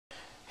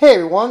Hey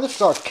everyone, this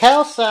is our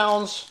Cal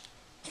Sounds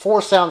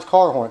 4 Sounds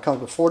car horn. It comes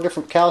with 4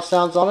 different Cal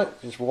Sounds on it.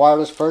 It's a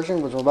wireless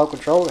version with remote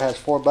control. It has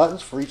 4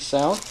 buttons for each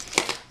sound.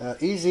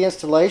 Easy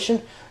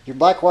installation. Your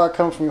black wire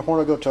coming from your horn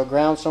will go to a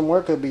ground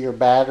somewhere. It could be your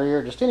battery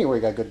or just anywhere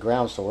you got a good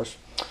ground source.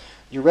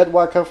 Your red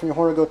wire coming from your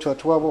horn will go to a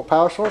 12 volt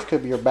power source.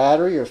 Could be your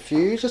battery or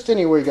fuse, just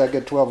anywhere you got a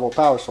good 12 volt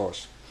power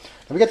source.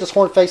 Now we got this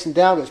horn facing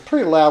down. It's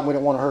pretty loud and we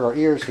don't want to hurt our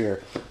ears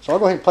here. So I'll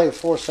go ahead and play the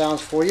 4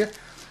 sounds for you.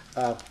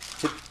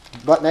 Hit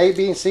button A,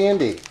 B, and C, and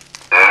D.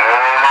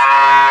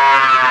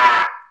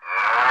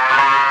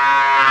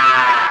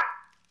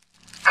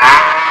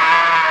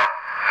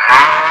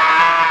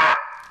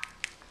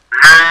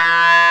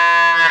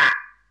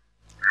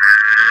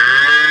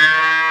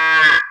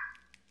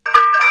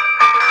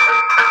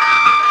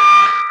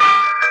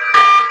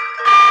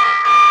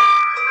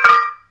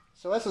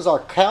 So this is our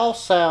Cal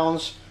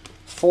Sounds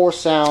 4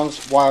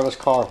 Sounds wireless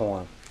car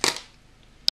horn.